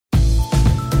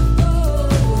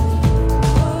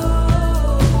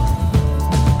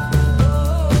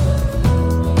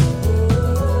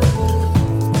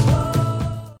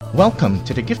Welcome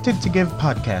to the Gifted to Give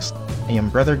podcast. I am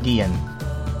Brother Gian.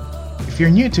 If you're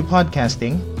new to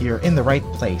podcasting, you're in the right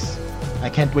place. I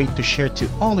can't wait to share to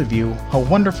all of you how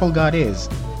wonderful God is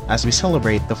as we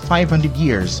celebrate the 500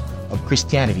 years of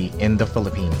Christianity in the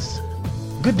Philippines.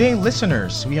 Good day,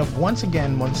 listeners. We have once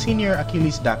again Monsignor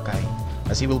Achilles Dakay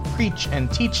as he will preach and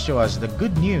teach to us the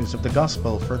good news of the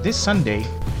gospel for this Sunday,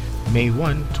 May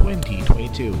 1,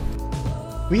 2022.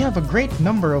 We have a great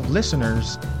number of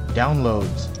listeners,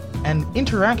 downloads, and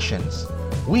interactions.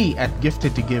 We at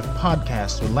Gifted to Give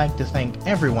podcast would like to thank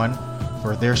everyone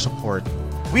for their support.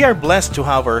 We are blessed to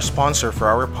have our sponsor for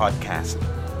our podcast,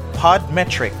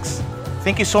 Podmetrics.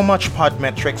 Thank you so much,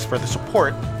 Podmetrics, for the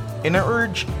support, and I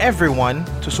urge everyone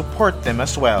to support them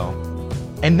as well.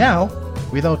 And now,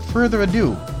 without further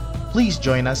ado, please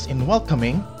join us in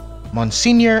welcoming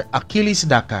Monsignor Achilles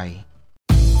Dakay.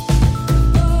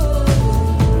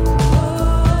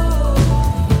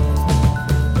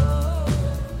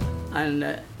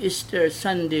 And Easter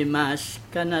Sunday Mass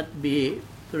cannot be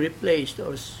replaced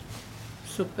or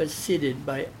superseded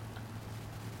by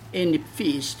any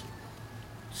feast.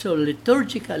 So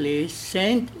liturgically,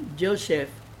 Saint Joseph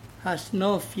has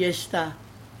no fiesta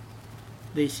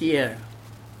this year.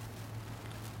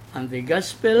 And the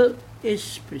Gospel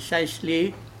is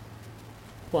precisely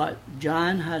what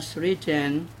John has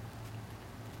written,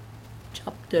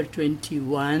 chapter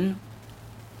 21,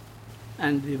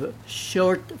 and the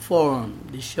short form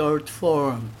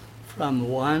from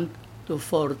 1 to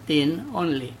 14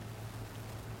 only.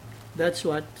 That's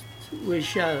what we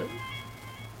shall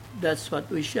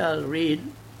read,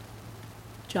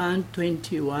 John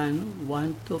 21,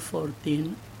 1 to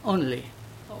 14 only.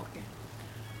 Okay.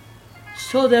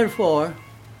 So therefore,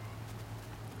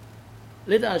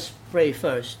 let us pray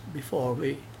first before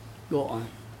we go on.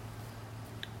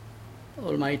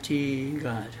 Almighty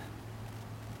God,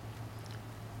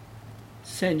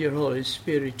 send your Holy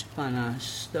Spirit upon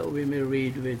us that we may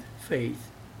read with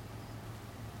faith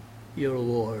your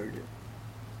word,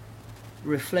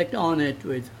 reflect on it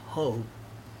with hope,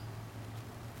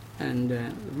 and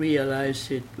realize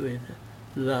it with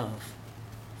love,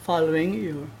 following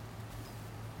your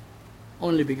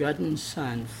only begotten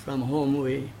Son, from whom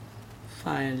we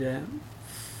find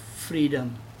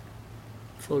freedom,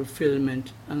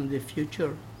 fulfillment, and the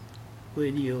future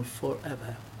with you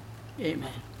forever. Amen.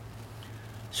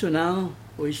 So now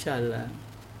we shall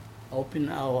open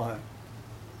our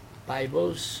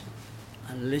Bibles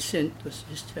and listen to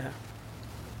Sister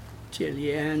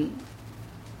Jillian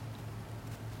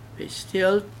be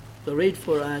still to read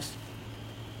for us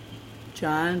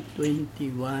John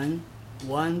 21,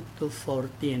 1 to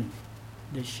 14,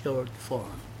 the short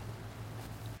form.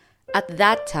 At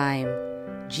that time,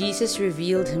 Jesus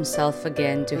revealed himself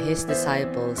again to his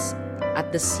disciples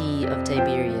at the Sea of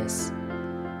Tiberias.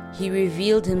 He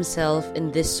revealed himself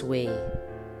in this way.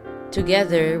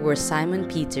 Together were Simon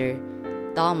Peter,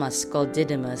 Thomas called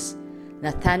Didymus,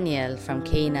 Nathanael from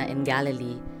Cana in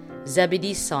Galilee,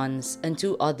 Zebedee's sons, and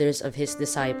 2 others of his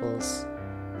disciples.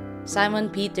 Simon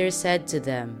Peter said to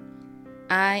them,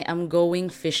 "I am going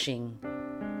fishing."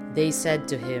 They said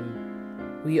to him,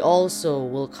 "We also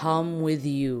will come with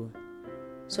you."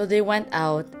 So they went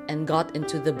out and got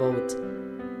into the boat,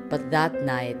 but that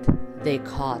night they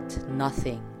caught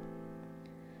nothing.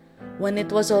 When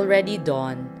it was already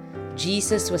dawn,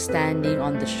 Jesus was standing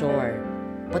on the shore,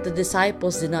 but the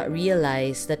disciples did not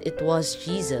realize that it was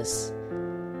Jesus.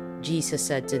 Jesus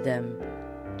said to them,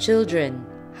 "Children,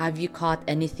 have you caught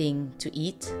anything to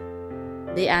eat?"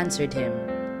 They answered him,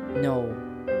 "No."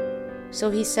 So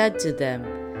he said to them,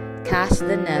 "Cast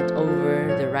the net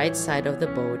over the right side of the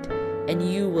boat, and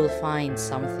you will find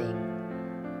something."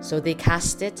 So they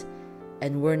cast it,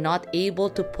 and were not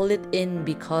able to pull it in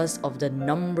because of the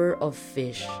number of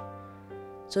fish.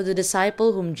 So the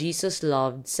disciple whom Jesus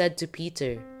loved said to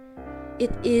Peter,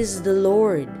 "It is the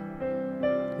Lord."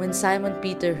 When Simon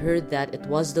Peter heard that it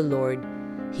was the Lord,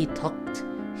 he tucked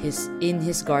in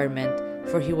his garment,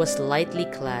 for he was lightly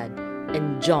clad,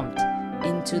 and jumped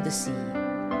into the sea.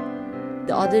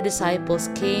 The other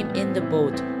disciples came in the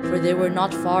boat, for they were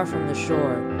not far from the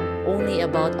shore, only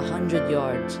about 100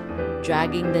 yards,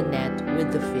 dragging the net with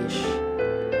the fish.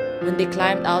 When they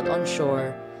climbed out on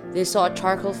shore, they saw a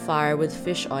charcoal fire with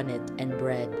fish on it and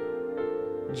bread.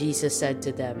 Jesus said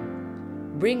to them,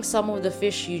 "Bring some of the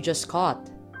fish you just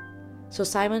caught." So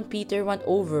Simon Peter went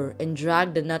over and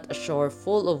dragged the net ashore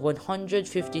full of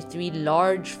 153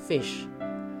 large fish.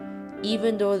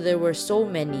 Even though there were so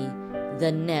many,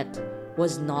 the net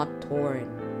was not torn.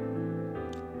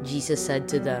 Jesus said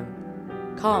to them,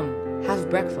 "Come,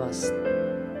 have breakfast."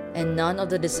 And none of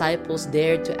the disciples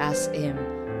dared to ask him,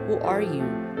 "Who are you?"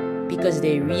 because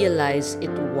they realized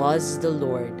it was the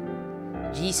Lord.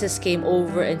 Jesus came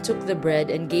over and took the bread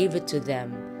and gave it to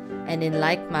them, and in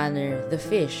like manner the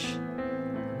fish.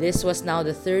 This was now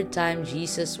the third time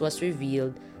Jesus was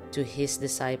revealed to his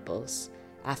disciples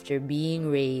after being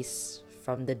raised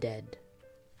from the dead.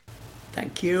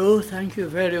 Thank you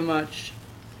very much.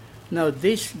 Now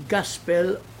this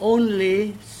gospel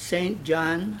only St.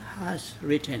 John has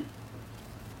written.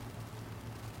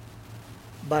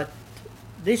 But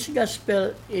this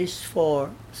gospel is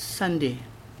for Sunday.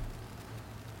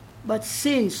 But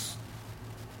since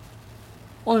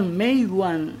on May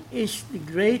 1 is the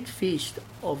great feast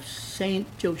of Saint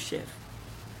Joseph,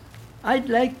 I'd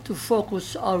like to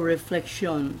focus our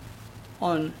reflection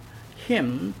on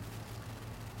him.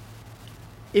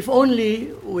 If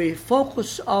only we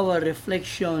focus our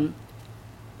reflection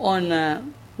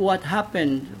on what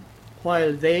happened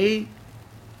while they,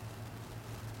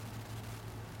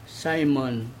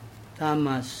 Simon,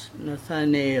 Thomas,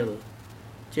 Nathanael,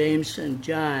 James and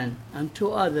John, and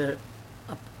two other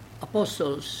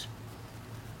apostles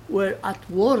were at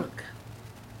work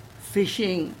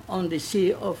fishing on the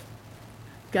Sea of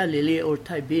Galilee or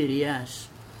Tiberias.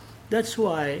 That's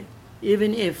why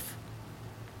even if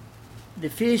the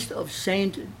feast of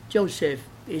Saint Joseph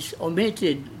is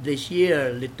omitted this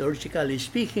year, liturgically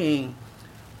speaking,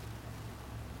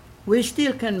 we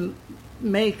still can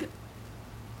make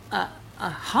a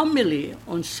homily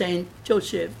on Saint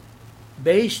Joseph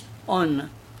based on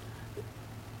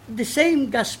the same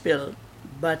gospel,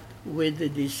 but with the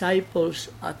disciples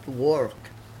at work.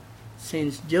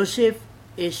 Saint Joseph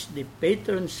is the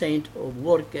patron saint of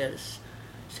workers.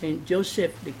 Saint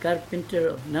Joseph, the carpenter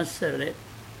of Nazareth.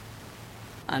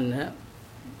 And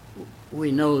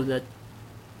we know that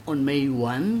on May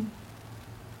 1,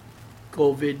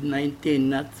 COVID-19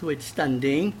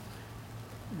 notwithstanding,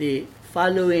 the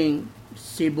following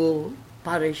Cebu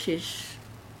parishes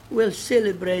will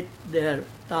celebrate their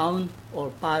town or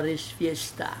parish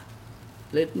fiesta.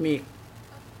 Let me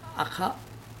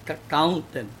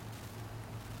count them.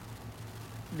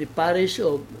 The parish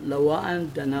of Lawaan,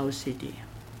 Danao City.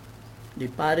 The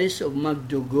parish of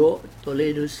Magdugo,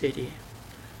 Toledo City.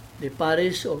 The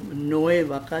parish of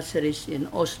Nueva Cáceres in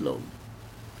Oslo.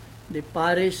 The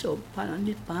parish of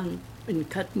Pananipan in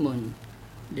Katmon.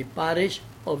 The parish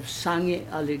of Sangi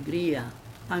Alegria,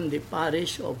 and the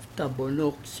parish of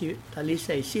Tabonok,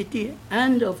 Talisay City,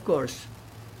 and of course,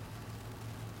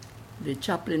 the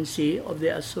chaplaincy of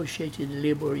the Associated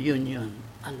Labor Union,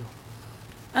 ALO.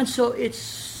 And so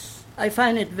I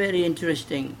find it very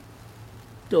interesting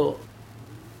to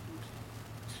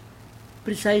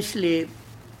precisely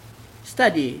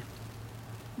study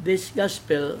this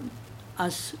gospel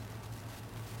as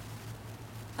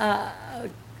a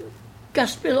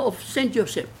gospel of Saint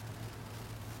Joseph.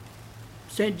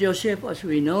 Saint Joseph, as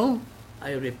we know,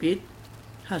 I repeat,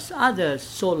 has other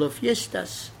solo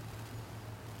fiestas,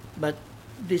 but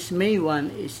this May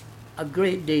 1 is a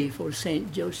great day for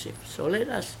Saint Joseph. So let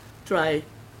us try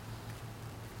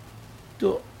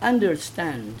to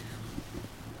understand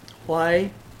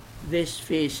why this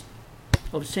feast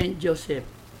of Saint Joseph,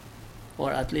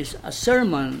 or at least a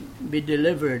sermon, be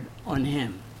delivered on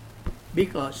him.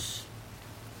 Because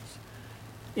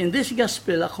in this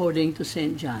gospel, according to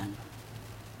St. John,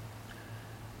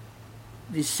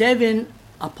 the 7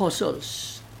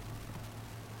 apostles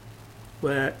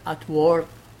were at work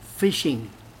fishing.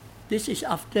 This is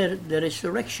after the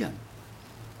resurrection.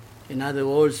 In other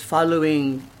words,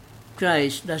 following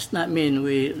Christ does not mean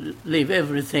we leave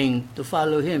everything to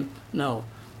follow him. No,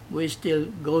 we still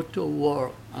go to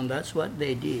work, and that's what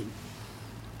they did.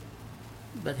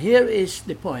 But here is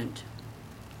the point.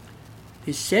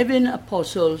 The 7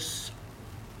 apostles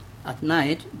at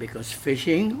night, because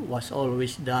fishing was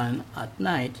always done at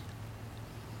night,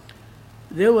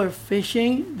 they were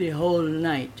fishing the whole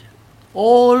night,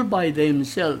 all by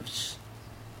themselves,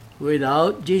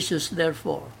 without Jesus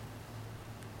therefore.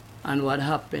 And what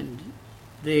happened?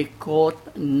 They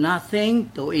caught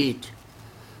nothing to eat.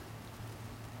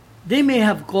 They may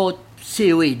have caught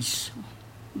seaweeds,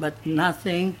 but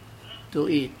nothing to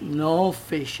eat, no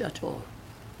fish at all.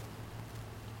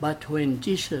 But when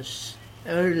Jesus,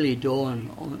 early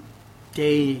dawn, on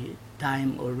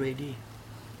daytime already,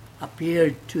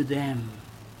 appeared to them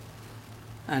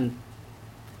and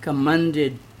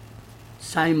commanded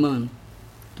Simon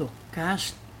to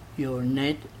cast your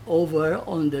net over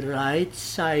on the right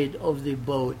side of the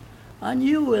boat, and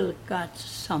you will catch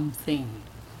something.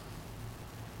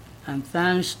 And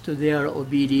thanks to their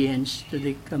obedience to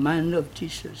the command of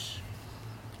Jesus,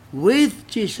 with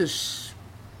Jesus,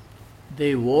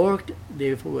 they worked,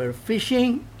 they were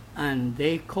fishing, and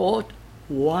they caught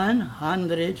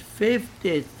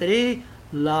 153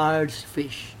 large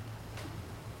fish.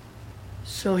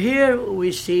 So here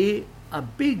we see a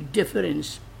big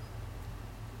difference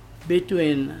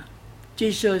between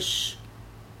Jesus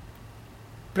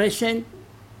present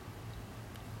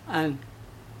and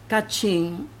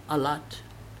catching a lot,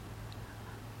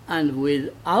 and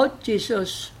without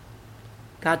Jesus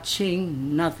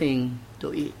catching nothing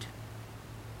to eat.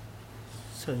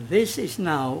 So this is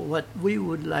now what we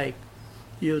would like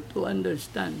you to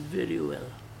understand very well.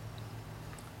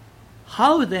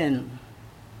 How then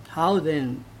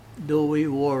do we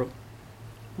work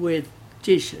with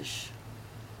Jesus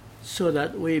so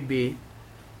that we be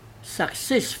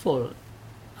successful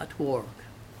at work?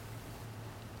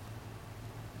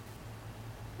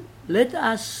 Let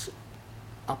us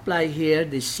apply here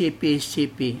the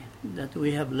CPCP that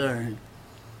we have learned.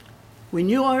 When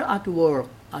you are at work,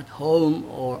 at home,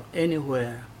 or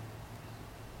anywhere,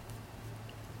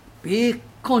 be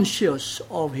conscious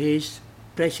of His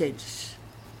presence.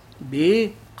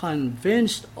 Be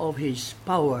convinced of His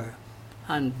power,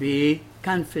 and be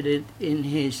confident in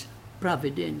His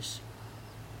providence.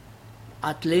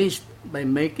 At least by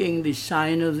making the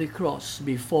sign of the cross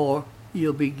before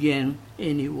you begin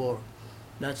any work.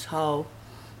 That's how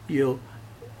you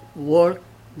work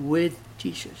with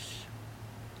Jesus.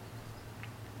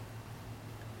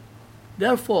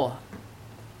 Therefore,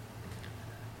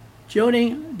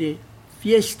 during the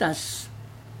fiestas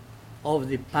of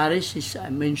the parishes I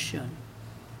mentioned,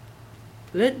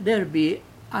 let there be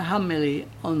a homily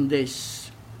on this.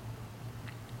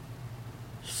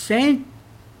 Saint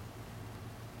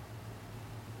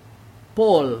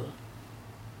Paul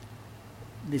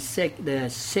the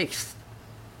sixth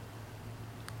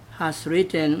has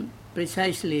written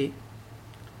precisely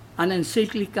an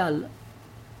encyclical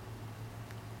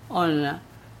on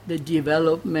the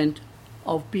development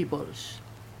of peoples.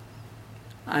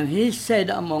 And he said,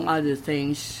 among other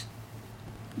things,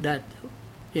 that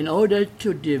in order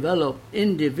to develop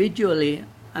individually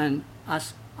and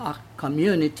as a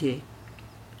community,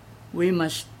 we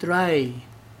must try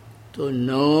to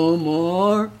know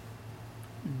more,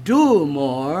 do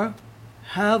more,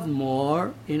 have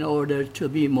more in order to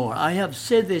be more. I have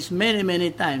said this many,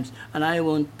 many times, and I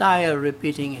won't tire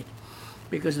repeating it,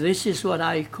 because this is what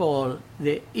I call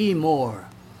the E-more.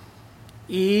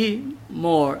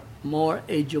 E-more, more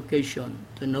education,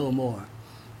 to know more.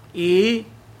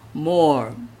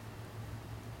 E-more,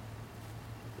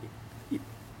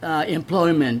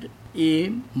 employment,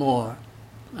 E-more.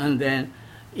 And then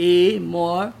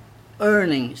E-more,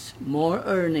 earnings, more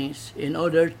earnings, in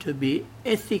order to be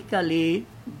ethically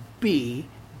be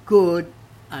good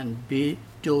and be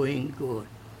doing good.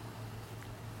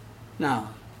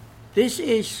 Now, this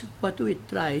is what we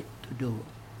try to do.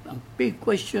 The big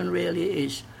question really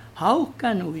is, how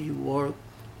can we work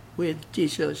with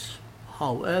Jesus,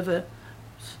 however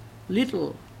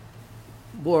little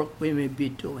work we may be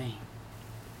doing?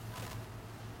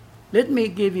 Let me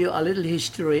give you a little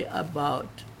history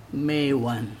about May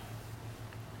 1.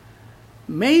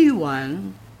 May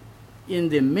 1, in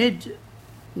the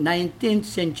mid-19th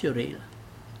century,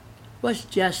 was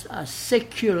just a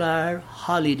secular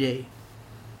holiday.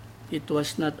 It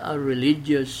was not a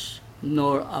religious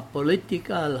nor a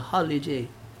political holiday.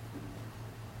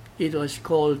 It was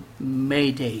called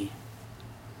May Day.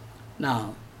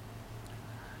 Now,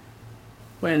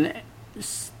 when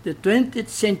the 20th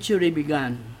century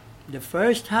began, the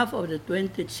first half of the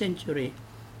 20th century,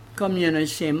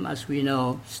 communism, as we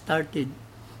know, started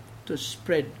to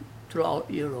spread throughout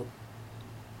Europe.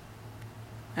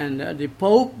 And the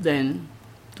Pope then,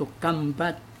 to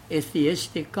combat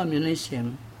atheistic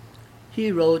communism,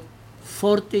 he wrote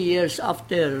 40 years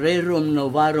after Rerum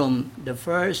Novarum, the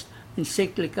first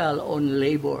encyclical on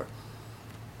labor.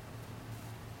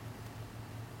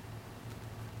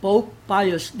 Pope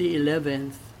Pius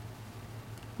XI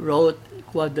wrote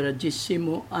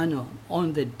Quadragesimo Anno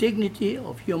on the dignity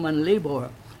of human labor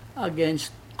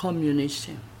against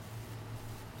communism.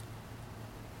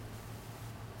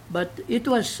 But it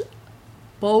was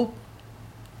Pope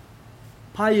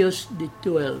Pius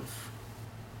XII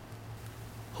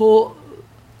who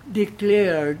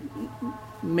declared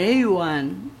May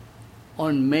 1,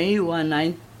 on May 1,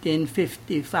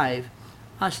 1955,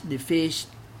 as the feast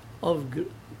of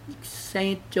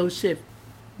Saint Joseph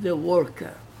the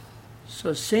Worker.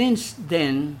 So since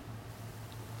then,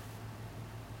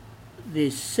 the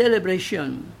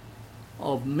celebration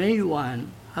of May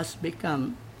 1 has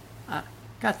become a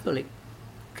Catholic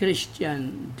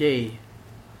Christian day,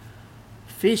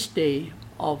 feast day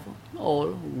of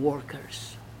all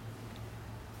workers.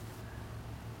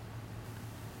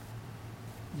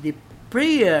 The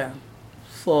prayer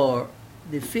for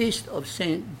the feast of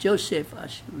Saint Joseph,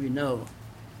 as we know,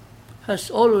 has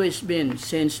always been,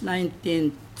 since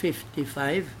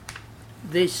 1955,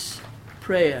 this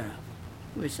prayer,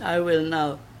 which I will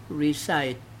now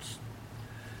recite.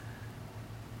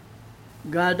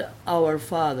 God our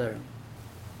Father,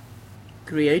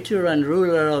 Creator and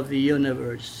ruler of the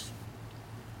universe,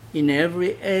 in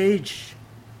every age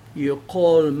you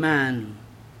call man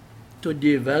to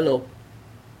develop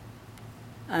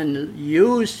and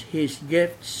use his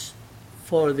gifts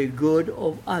for the good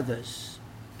of others.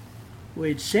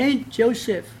 With Saint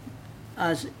Joseph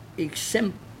as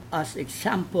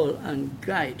example and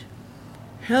guide,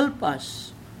 help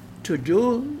us to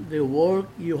do the work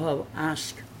you have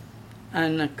asked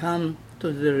and come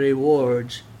to the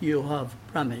rewards you have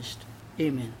promised.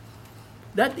 Amen.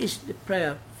 That is the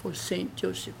prayer for Saint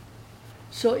Joseph.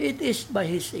 So it is by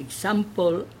his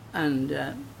example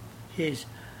and his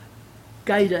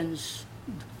guidance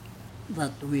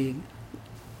that we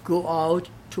go out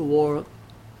to work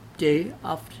day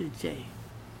after day.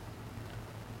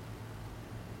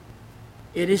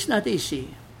 It is not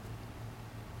easy.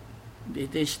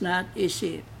 It is not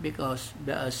easy because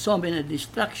there are so many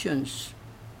distractions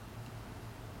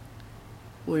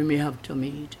we may have to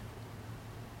meet.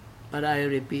 But I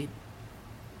repeat,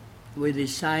 with the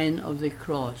sign of the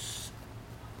cross,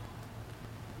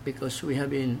 because we have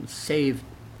been saved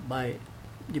by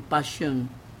the passion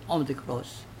of the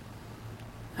cross.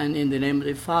 And in the name of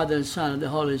the Father, and Son, and the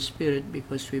Holy Spirit,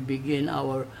 because we begin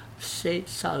our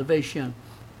salvation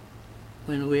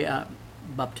when we are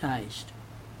baptized.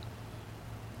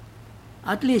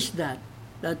 At least that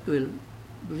will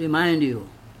remind you,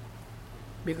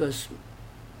 because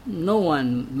no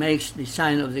one makes the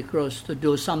sign of the cross to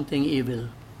do something evil.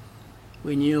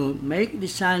 When you make the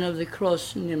sign of the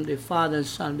cross in the name of the Father,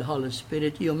 Son, and the Holy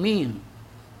Spirit, you mean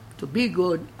to be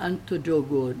good and to do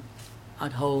good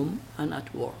at home and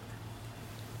at work.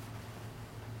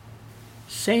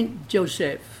 Saint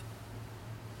Joseph,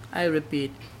 I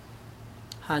repeat,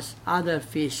 has other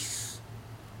feasts.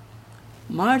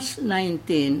 March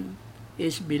 19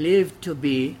 is believed to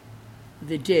be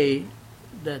the day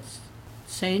that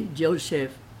Saint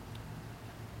Joseph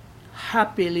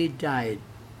happily died.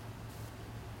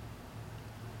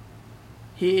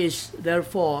 He is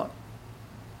therefore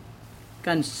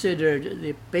considered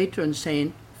the patron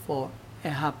saint for a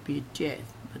happy death.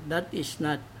 But that is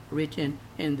not written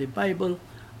in the Bible,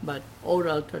 but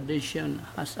oral tradition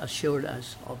has assured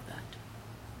us of that.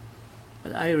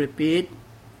 But I repeat,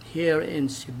 here in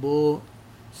Cebu,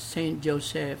 Saint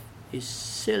Joseph is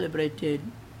celebrated,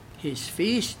 his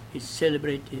feast is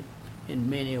celebrated in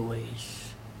many ways.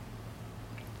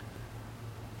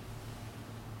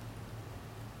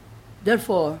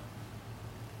 Therefore,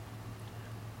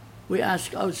 we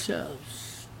ask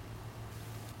ourselves,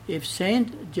 if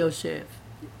Saint Joseph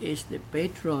is the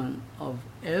patron of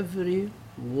every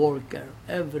worker,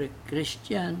 every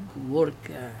Christian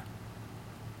worker,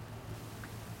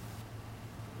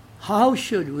 how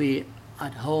should we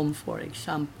at home, for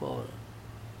example,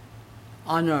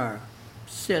 honor,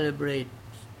 celebrate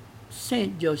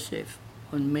Saint Joseph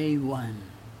on May 1?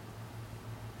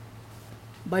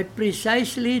 By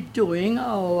precisely doing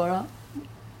our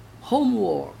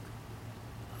homework,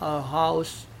 our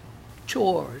house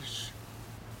chores,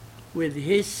 with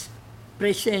his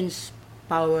presence,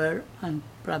 power, and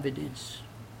providence.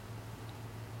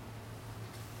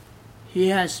 He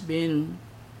has been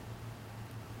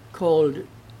called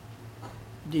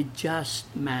the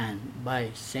just man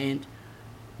by Saint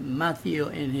Matthew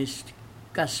in his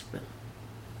Gospel.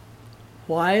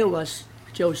 Why was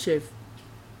Joseph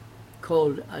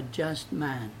called a just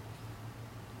man?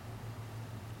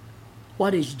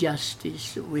 What is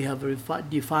justice? We have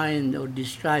defined or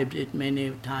described it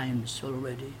many times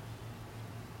already.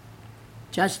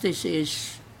 Justice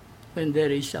is when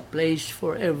there is a place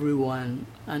for everyone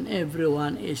and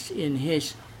everyone is in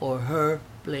his or her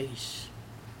place.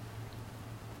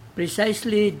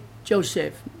 Precisely,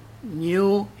 Joseph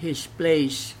knew his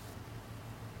place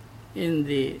in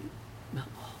the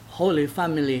Holy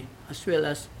Family as well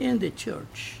as in the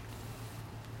church.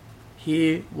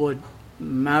 He would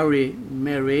marry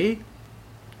Mary,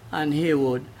 and he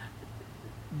would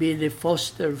be the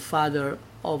foster father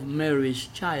of Mary's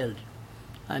child.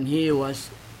 And he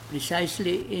was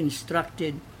precisely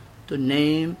instructed to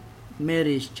name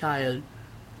Mary's child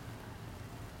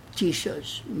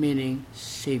Jesus, meaning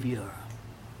Savior.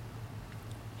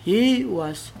 He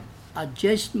was a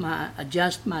just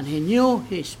man. He knew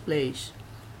his place.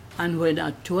 And when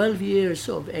at 12 years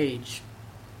of age,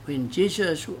 when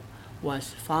Jesus was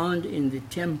found in the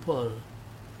temple,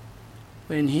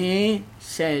 when he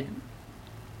said,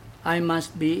 I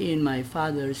must be in my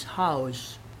Father's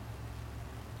house.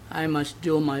 I must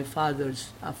do my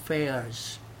Father's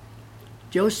affairs.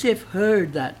 Joseph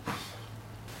heard that,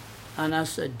 and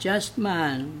as a just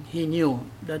man, he knew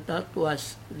that that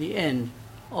was the end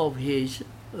of his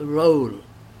role.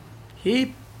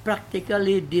 He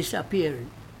practically disappeared.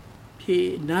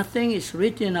 Nothing is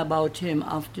written about him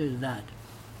after that.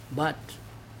 But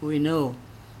we know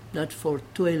that for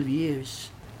 12 years,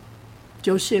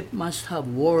 Joseph must have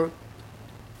worked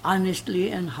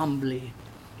honestly and humbly.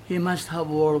 He must have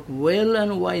worked well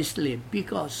and wisely,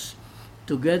 because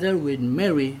together with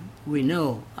Mary, we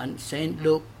know, and St.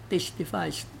 Luke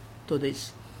testifies to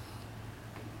this,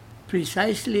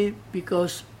 precisely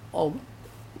because of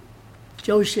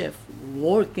Joseph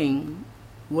working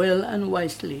well and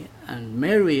wisely, and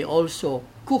Mary also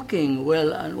cooking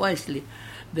well and wisely,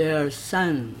 their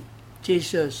son,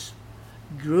 Jesus,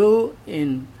 grew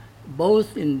in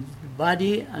both in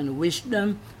body and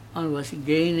wisdom, and was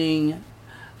gaining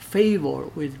favor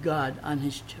with God and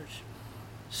His church.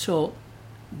 So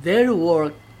their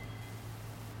work,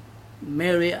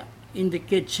 Mary in the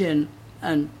kitchen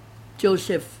and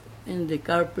Joseph in the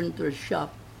carpenter's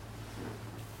shop,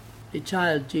 the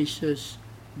child Jesus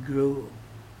grew.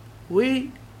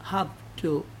 We have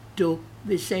to do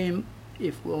the same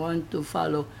if we want to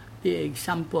follow the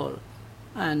example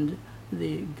and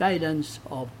the guidance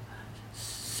of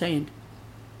Saint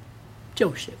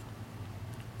Joseph.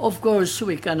 Of course,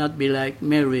 we cannot be like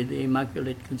Mary, the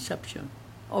Immaculate Conception.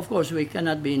 Of course, we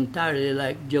cannot be entirely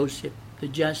like Joseph, the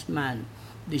just man,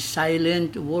 the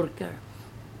silent worker.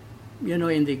 You know,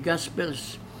 in the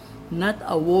Gospels, not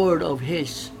a word of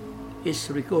his is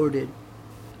recorded.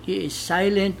 He is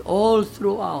silent all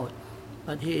throughout,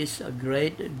 but he is a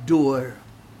great doer.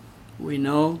 We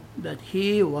know that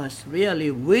he was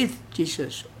really with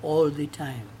Jesus all the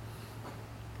time.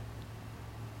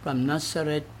 From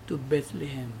Nazareth to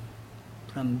Bethlehem,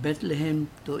 from Bethlehem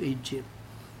to Egypt,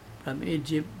 from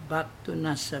Egypt back to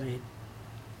Nazareth,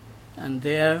 and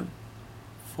there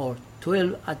for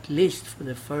 12, at least for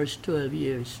the first 12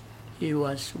 years, he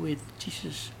was with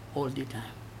Jesus all the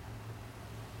time.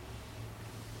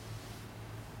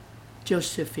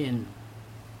 Josephine,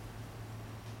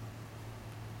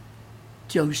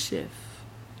 Joseph,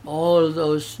 all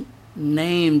those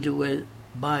named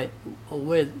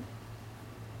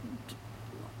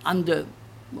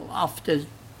after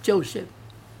Joseph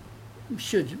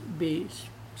should be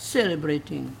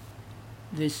celebrating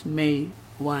this May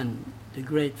 1, the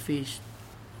great feast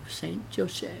of Saint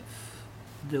Joseph,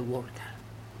 the worker,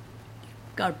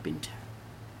 the carpenter.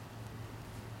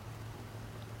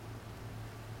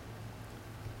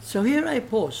 So here I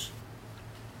pause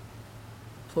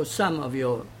for some of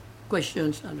your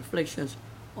questions and reflections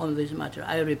on this matter.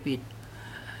 I repeat,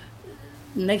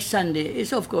 next Sunday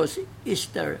is, of course,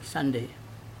 Easter Sunday,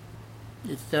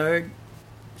 the third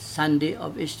Sunday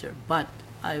of Easter. But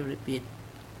I repeat,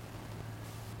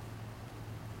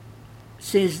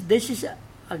 since this is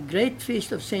a great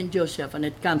feast of Saint Joseph, and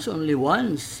it comes only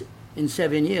once in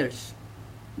 7 years,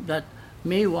 that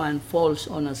May 1 falls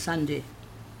on a Sunday,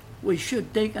 we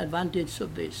should take advantage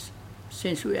of this,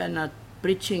 since we are not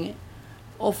preaching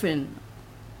often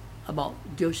about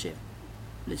Joseph.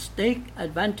 Let's take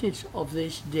advantage of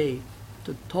this day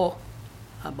to talk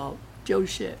about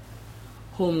Joseph,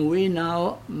 whom we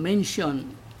now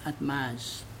mention at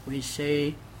Mass. We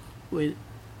say,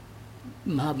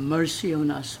 have mercy on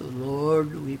us, O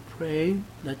Lord, we pray,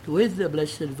 that with the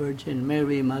Blessed Virgin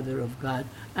Mary, Mother of God,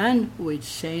 and with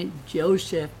Saint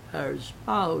Joseph, her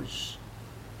spouse.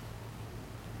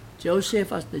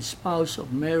 Joseph, as the spouse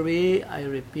of Mary, I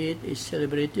repeat, is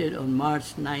celebrated on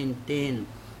March 19.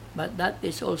 But that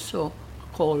is also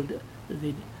called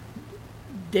the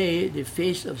day, the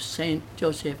feast of Saint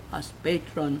Joseph, as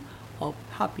patron of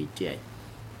Happy Piet.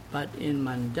 But in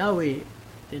Mandawi,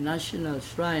 the national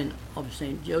shrine of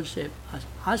Saint Joseph as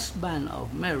husband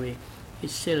of Mary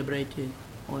is celebrated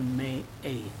on May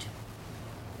 8.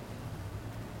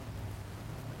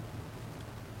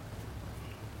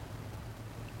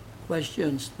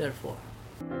 Questions, therefore.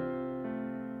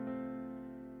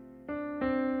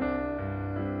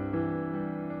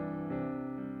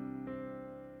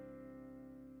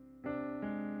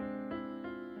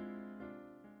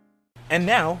 And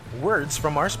now, words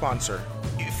from our sponsor.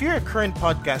 If you're a current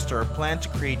podcaster or plan to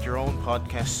create your own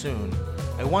podcast soon,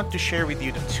 I want to share with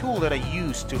you the tool that I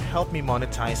use to help me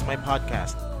monetize my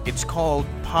podcast. It's called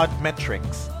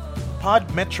Podmetrics.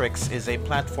 Podmetrics is a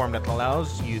platform that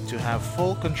allows you to have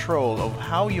full control of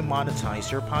how you monetize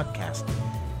your podcast.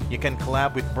 You can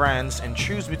collab with brands and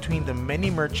choose between the many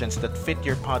merchants that fit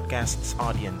your podcast's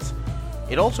audience.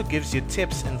 It also gives you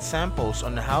tips and samples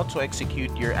on how to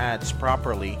execute your ads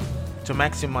properly to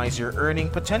maximize your earning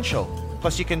potential.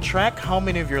 Plus, you can track how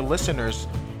many of your listeners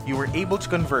you were able to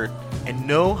convert and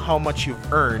know how much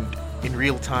you've earned in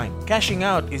real time. Cashing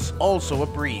out is also a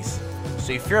breeze.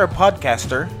 So if you're a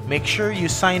podcaster, make sure you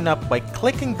sign up by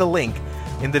clicking the link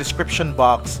in the description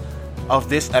box of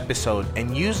this episode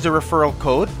and use the referral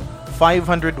code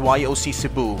 500YOC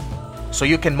Cebu so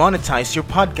you can monetize your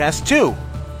podcast too.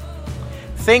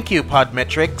 Thank you,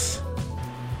 Podmetrics.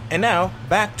 And now,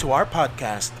 back to our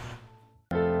podcast.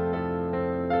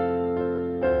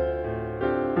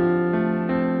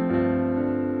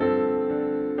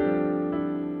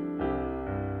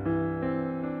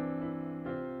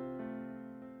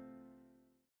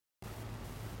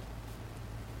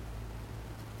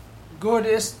 Good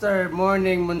Easter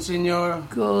morning, Monsignor.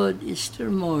 Good Easter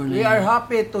morning. We are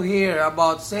happy to hear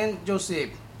about Saint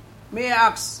Joseph. May I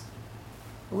ask,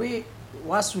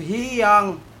 was he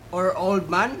young or old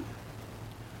man?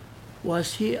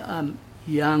 Was he a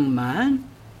young man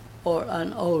or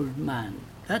an old man?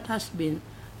 That has been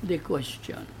the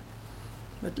question.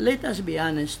 But let us be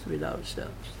honest with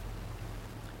ourselves.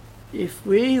 If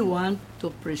we want to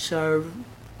preserve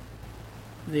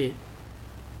the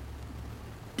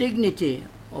dignity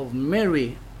of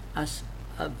Mary as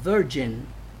a virgin,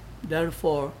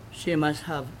 therefore she must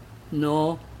have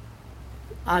no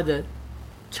other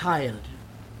child.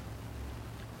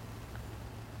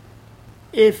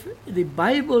 If the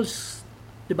Bible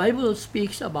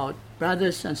speaks about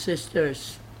brothers and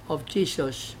sisters of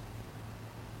Jesus,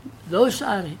 those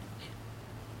are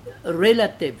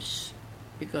relatives,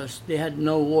 because they had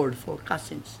no word for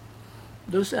cousins.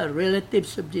 Those are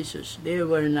relatives of Jesus. They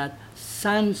were not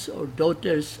sons or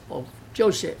daughters of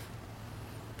Joseph.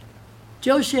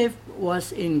 Joseph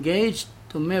was engaged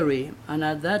to Mary, and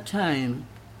at that time,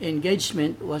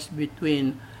 engagement was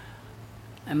between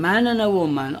a man and a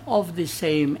woman of the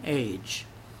same age.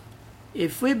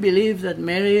 If we believe that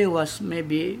Mary was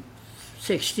maybe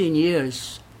 16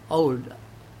 years old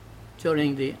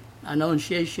during the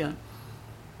Annunciation,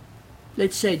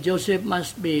 let's say Joseph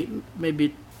must be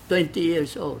maybe 20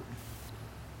 years old,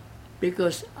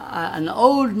 because an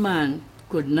old man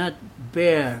could not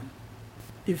bear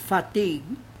the fatigue.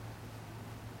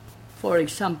 For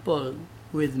example,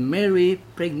 with Mary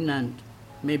pregnant,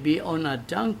 maybe on a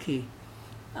donkey,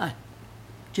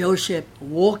 Joseph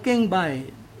walking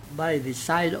by the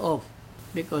side of,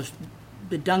 because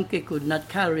the donkey could not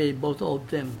carry both of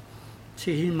them,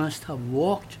 so he must have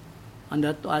walked, and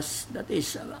that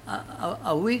is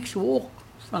a week's walk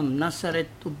from Nazareth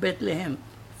to Bethlehem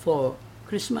for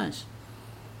Christmas.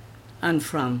 And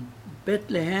from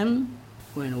Bethlehem,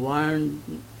 when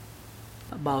warned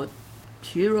about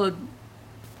Herod,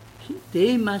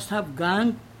 they must have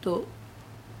gone to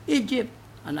Egypt.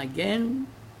 And again,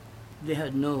 they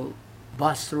had no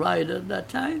bus ride at that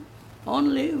time,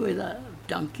 only with a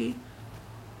donkey.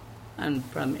 And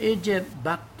from Egypt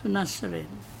back to Nazareth.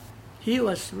 He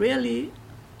was really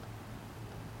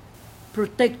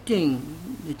protecting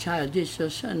the child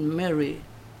Jesus and Mary.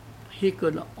 He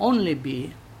could only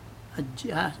be a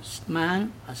just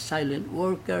man, a silent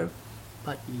worker,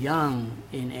 but young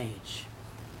in age.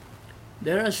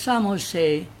 There are some who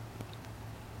say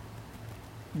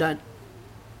that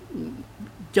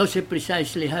Joseph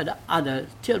precisely had other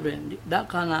children. That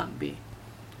cannot be.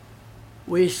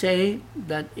 We say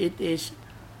that it is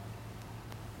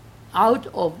out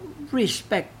of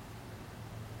respect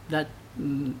that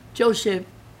Joseph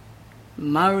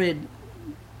married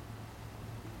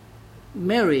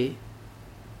Mary.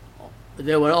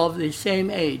 They were of the same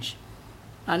age,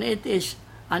 and it is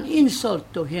an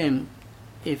insult to him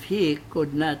if he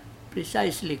could not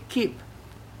precisely keep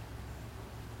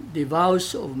the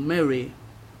vows of Mary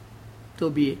to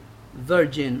be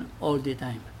virgin all the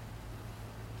time.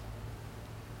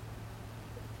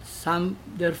 Some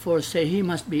therefore say he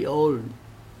must be old,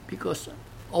 because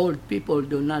old people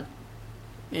do not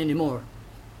anymore.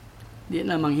 Di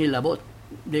na manghilabot.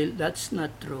 That's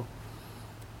not true.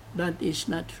 That is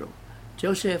not true.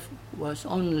 Joseph was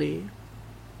only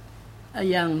a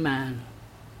young man.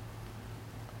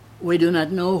 We do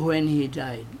not know when he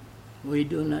died. We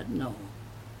do not know.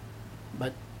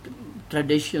 But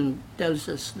tradition tells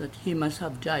us that he must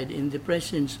have died in the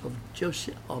presence of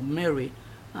Joseph, of Mary,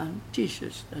 and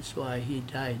Jesus. That's why he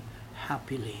died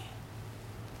happily.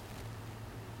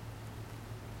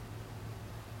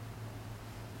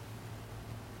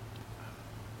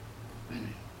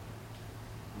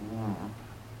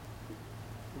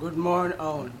 Good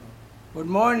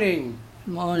morning.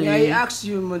 Morning. May I ask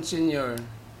you, Monsignor,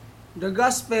 the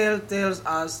Gospel tells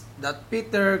us that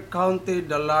Peter counted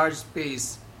the large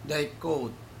fish. They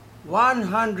quote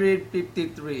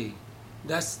 153.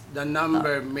 Does the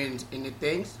number mean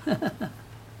anything?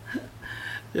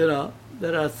 You know,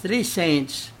 there are three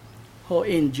saints who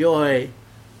enjoy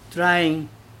trying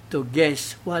to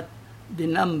guess what the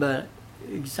number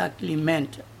exactly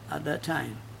meant at that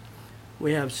time.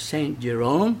 We have Saint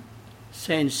Jerome,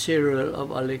 Saint Cyril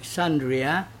of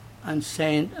Alexandria, and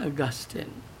Saint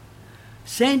Augustine.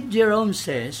 Saint Jerome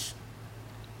says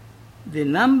the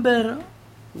number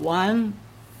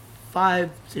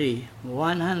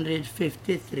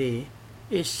 153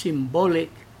 is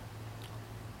symbolic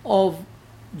of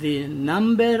the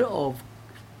number of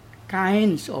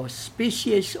kinds or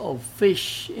species of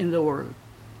fish in the world,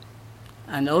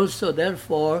 and also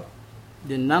therefore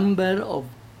the number of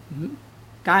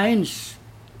kinds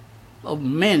of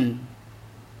men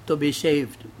to be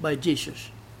saved by Jesus.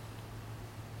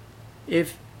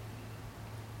 If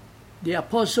the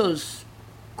apostles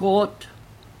caught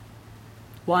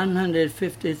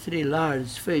 153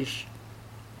 large fish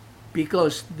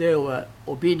because they were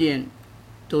obedient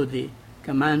to the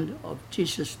command of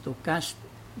Jesus to cast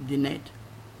the net,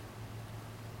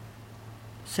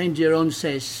 St. Jerome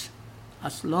says,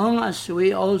 as long as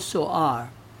we also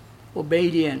are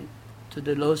obedient to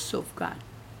the laws of God,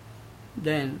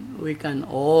 then we can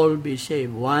all be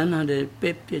saved.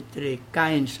 153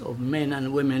 kinds of men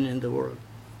and women in the world.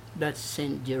 That's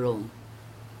St. Jerome.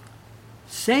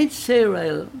 St.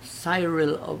 Cyril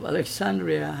of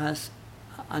Alexandria has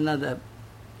another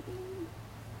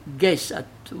guess at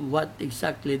what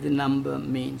exactly the number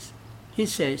means. He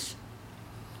says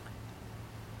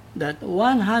that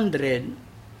 100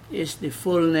 is the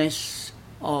fullness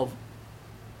of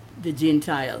the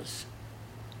Gentiles.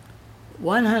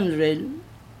 100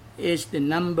 is the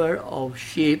number of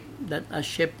sheep that a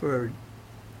shepherd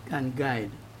can guide.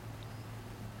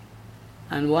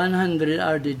 And 100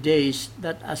 are the days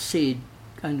that a seed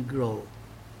can grow.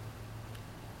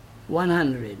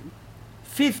 100.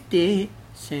 50,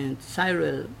 St.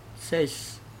 Cyril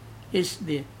says, is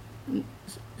the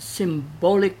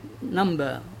symbolic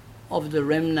number of the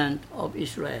remnant of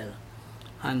Israel.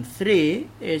 And 3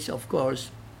 is, of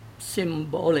course,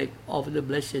 symbolic of the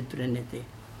Blessed Trinity.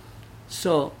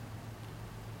 So,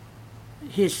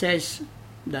 he says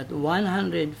that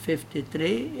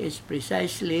 153 is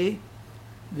precisely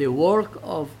the work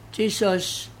of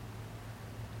Jesus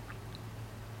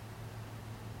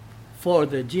for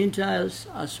the Gentiles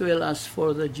as well as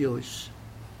for the Jews,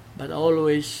 but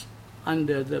always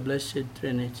under the Blessed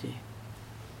Trinity.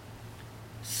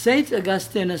 St.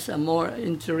 Augustine has a more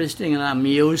interesting and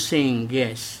amusing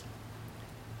guess.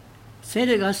 St.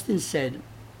 Augustine said,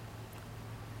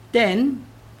 10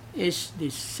 is the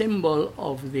symbol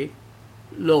of the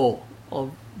law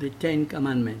of the 10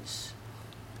 Commandments.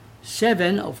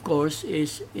 7, of course,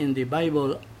 is in the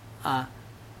Bible a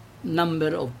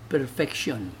number of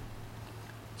perfection.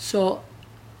 So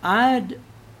add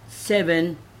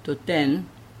 7 to 10,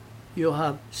 you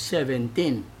have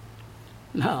 17.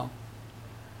 Now,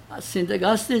 as St.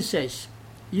 Augustine says,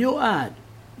 you add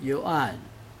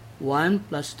 1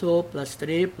 plus 2 plus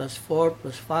 3 plus 4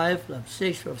 plus 5 plus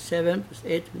 6 plus 7 plus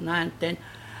 8 plus 9, 10,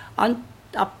 and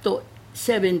up to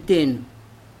 17.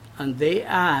 And they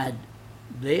add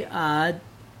the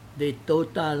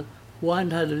total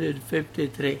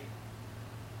 153.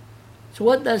 So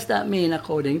what does that mean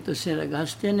according to St.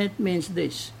 Augustine? It means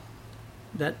this,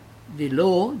 that the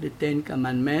law, the 10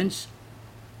 Commandments,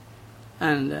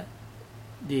 and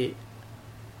the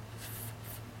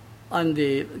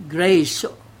grace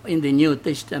in the New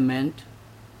Testament,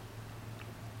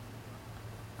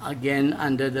 again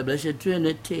under the Blessed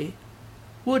Trinity,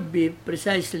 would be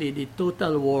precisely the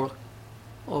total work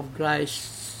of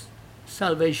Christ's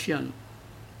salvation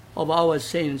of our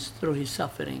sins through his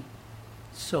suffering.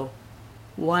 So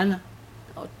 10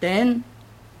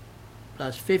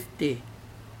 plus 50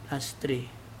 plus 3.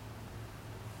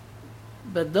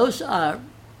 But those are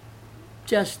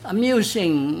just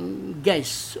amusing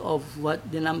guess of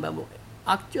what the number.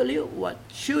 Actually, what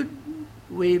should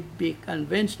we be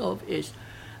convinced of is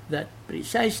that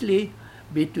precisely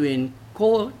between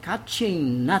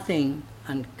catching nothing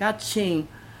and catching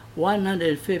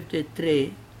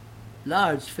 153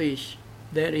 large fish,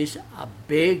 there is a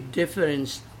big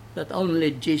difference that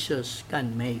only Jesus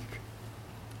can make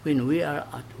when we are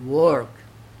at work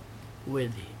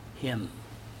with him.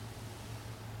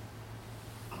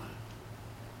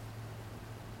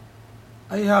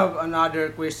 I have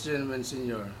another question,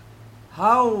 Monsignor.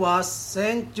 How was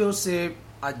Saint Joseph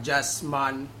a just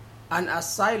man and a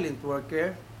silent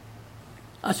worker?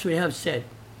 As we have said,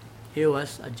 he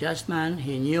was a just man.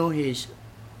 He knew his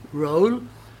role,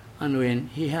 and when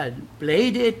he had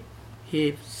played it,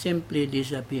 he simply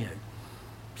disappeared.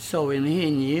 So when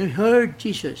he heard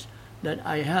Jesus that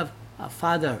I have a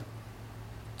father,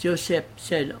 Joseph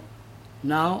said,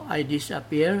 now I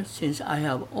disappear since I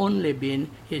have only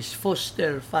been his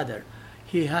foster father.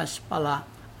 He has pala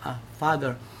a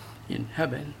father in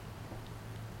heaven.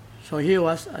 So he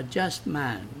was a just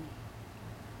man.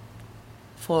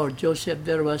 For Joseph,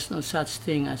 there was no such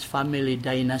thing as family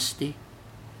dynasty.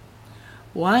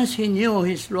 Once he knew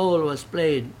his role was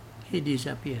played, he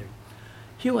disappeared.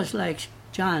 He was like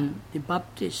John the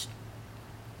Baptist.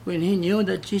 When he knew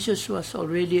that Jesus was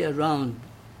already around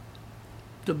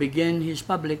to begin his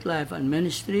public life and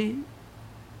ministry,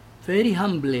 very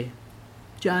humbly,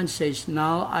 John says,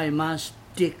 now I must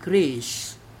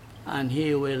decrease and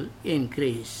he will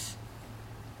increase.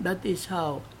 That is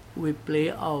how we play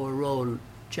our role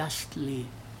justly.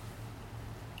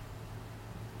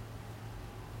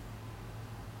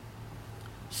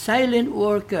 Silent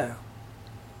worker.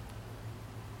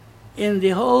 In the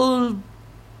whole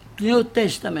New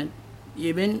Testament,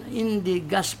 even in the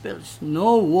Gospels,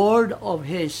 no word of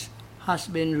his has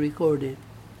been recorded.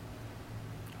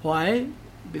 Why?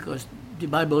 Because the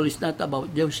Bible is not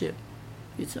about Joseph.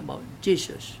 It's about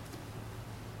Jesus.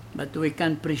 But we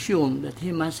can presume that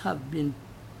he must have been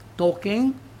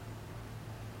talking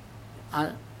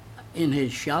in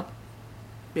his shop,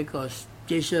 because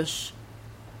Jesus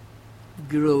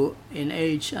grew in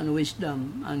age and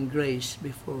wisdom and grace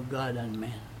before God and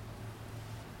men.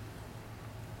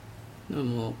 No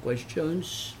more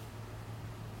questions,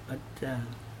 but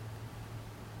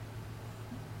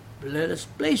let us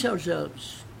place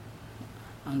ourselves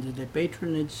under the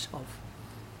patronage of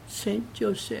Saint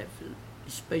Joseph,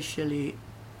 especially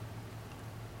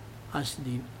as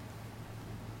the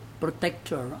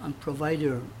protector and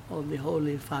provider of the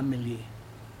Holy Family.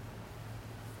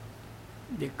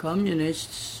 The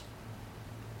communists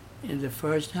in the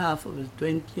first half of the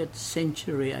 20th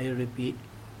century, I repeat,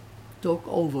 took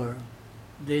over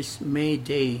this May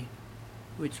Day,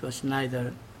 which was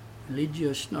neither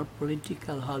religious nor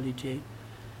political holiday.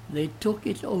 They took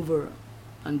it over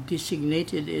and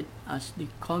designated it as the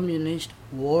Communist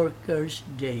Workers'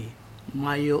 Day,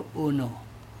 Mayo Uno.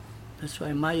 That's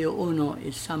why Mayo Uno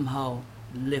is somehow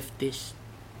leftist,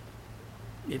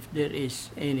 if there is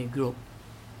any group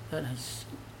that has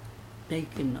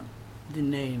taken the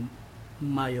name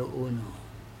Mayo Uno.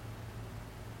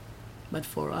 But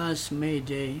for us, May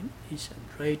Day is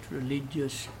a great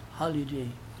religious holiday,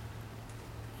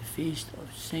 the feast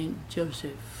of Saint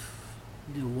Joseph,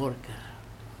 the worker.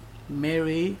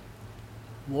 Mary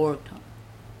worked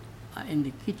in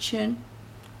the kitchen,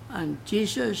 and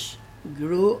Jesus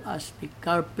grew as the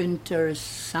carpenter's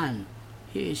son.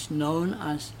 He is known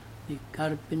as the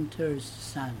carpenter's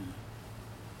son.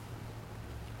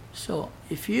 So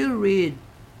if you read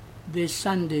this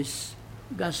Sunday's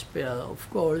Gospel, of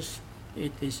course,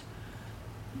 it is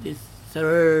the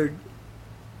third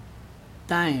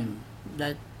time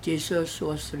that Jesus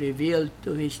was revealed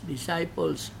to his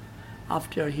disciples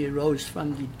after he rose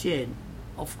from the dead.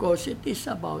 Of course, it is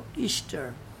about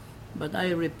Easter, but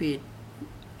I repeat,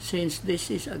 since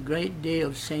this is a great day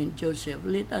of Saint Joseph,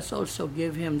 let us also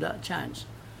give him that chance.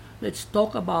 Let's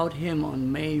talk about him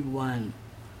on May 1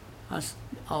 as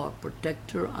our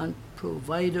protector and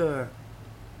provider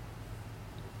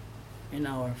in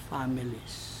our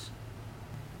families.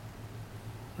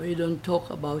 We don't talk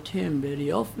about him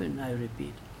very often, I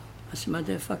repeat. As a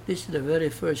matter of fact, this is the very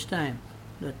first time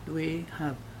that we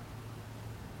have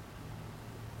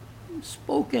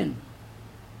spoken,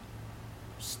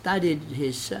 studied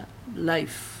his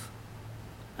life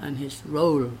and his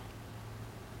role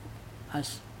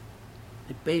as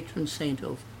the patron saint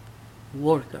of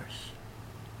workers.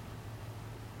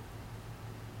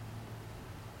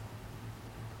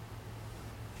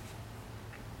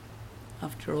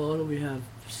 After all, we have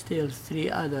still 3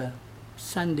 other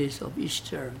Sundays of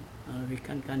Easter, and we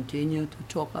can continue to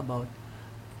talk about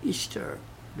Easter,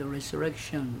 the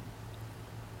resurrection,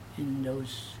 in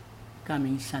those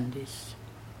coming Sundays.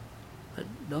 But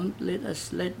don't let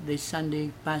us let this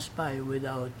Sunday pass by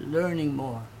without learning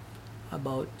more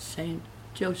about Saint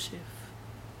Joseph.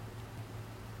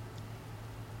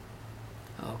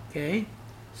 Okay,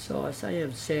 so as I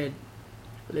have said,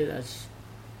 let us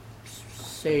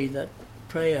say that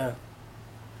prayer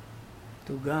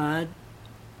to God,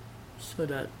 so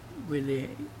that with the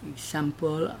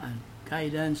example and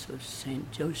guidance of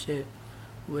Saint Joseph,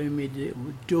 we may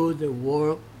do the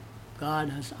work God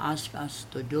has asked us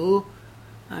to do,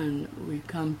 and we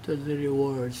come to the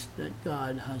rewards that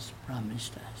God has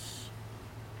promised us.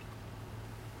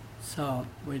 So,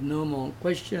 with no more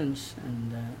questions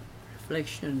and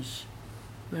reflections,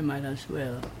 we might as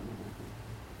well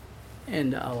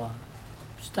end our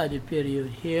study period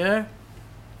here,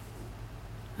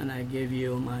 and I give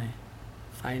you my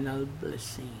final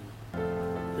blessing.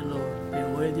 The Lord be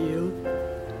with you.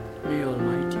 May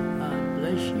Almighty God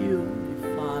bless you,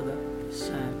 the Father, the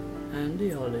Son, and the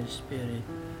Holy Spirit.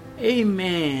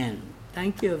 Amen.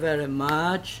 Thank you very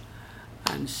much,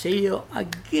 and see you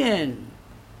again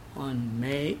on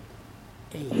May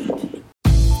 8th.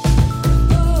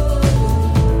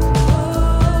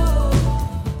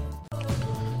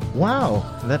 Wow,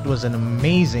 that was an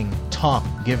amazing talk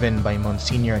given by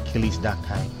Monsignor Achilles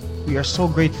Dakay. We are so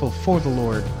grateful for the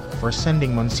Lord for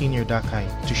sending Monsignor Dakay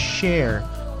to share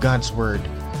God's Word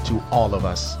to all of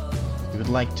us. We would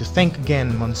like to thank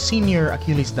again Monsignor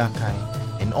Achilles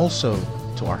Dakay, and also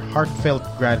to our heartfelt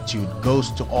gratitude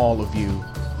goes to all of you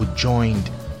who joined,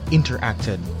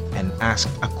 interacted, and asked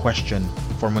a question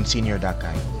for Monsignor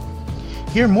Dakay.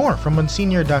 Hear more from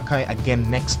Monsignor Dakay again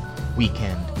next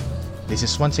weekend. This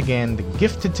is once again the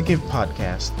Gifted to Give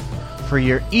podcast for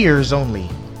your ears only.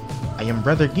 I am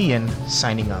Brother Gian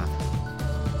signing off.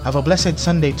 Have a blessed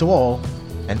Sunday to all,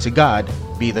 and to God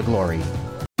be the glory.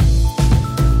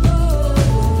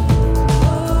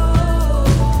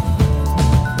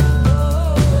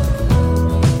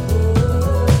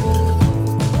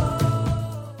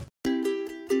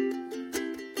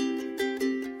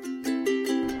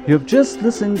 You have just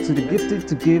listened to the Gifted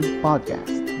to Give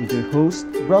podcast with your host,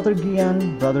 Brother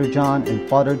Gian, Brother John, and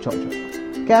Father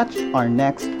Jojo. Catch our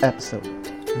next episode.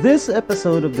 This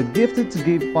episode of the Gifted to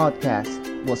Give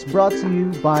podcast was brought to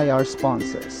you by our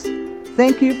sponsors.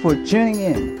 Thank you for tuning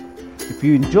in. If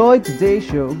you enjoyed today's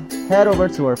show, head over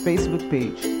to our Facebook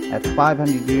page at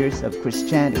 500 Years of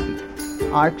Christianity,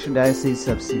 Archdiocese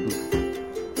of Cebu.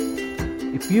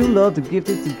 If you love the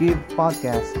Gifted to Give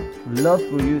podcast, we'd love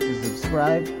for you to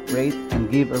subscribe, rate, and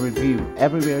give a review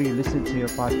everywhere you listen to your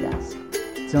podcast.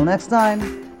 Till next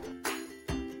time,